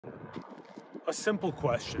A simple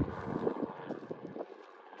question.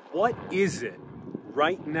 What is it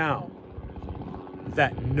right now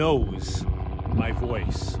that knows my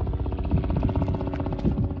voice?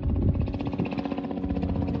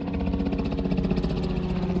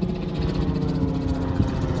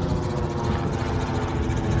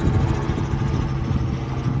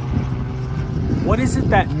 What is it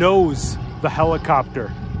that knows the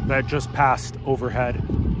helicopter that just passed overhead?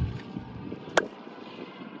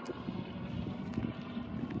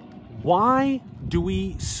 Why do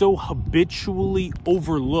we so habitually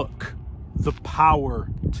overlook the power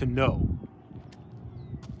to know?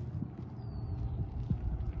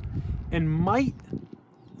 And might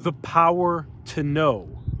the power to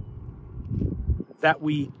know that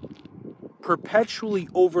we perpetually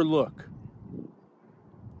overlook,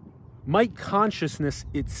 might consciousness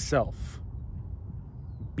itself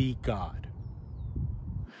be God?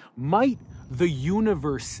 Might the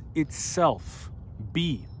universe itself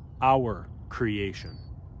be our creation,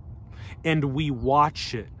 and we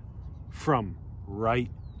watch it from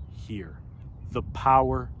right here? The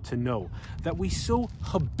power to know that we so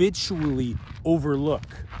habitually overlook.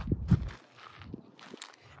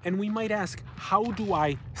 And we might ask, how do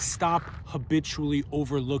I stop habitually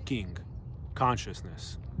overlooking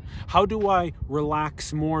consciousness? How do I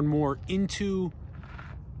relax more and more into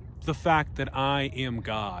the fact that I am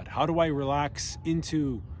God? How do I relax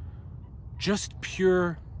into just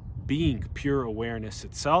pure being, pure awareness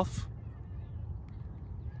itself?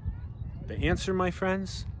 The answer, my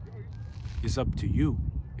friends, is up to you.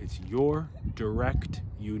 It's your direct,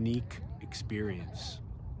 unique experience.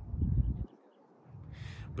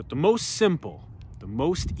 But the most simple, the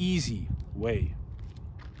most easy way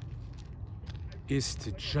is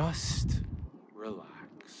to just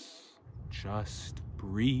relax, just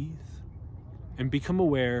breathe, and become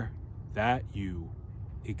aware that you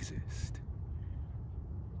exist.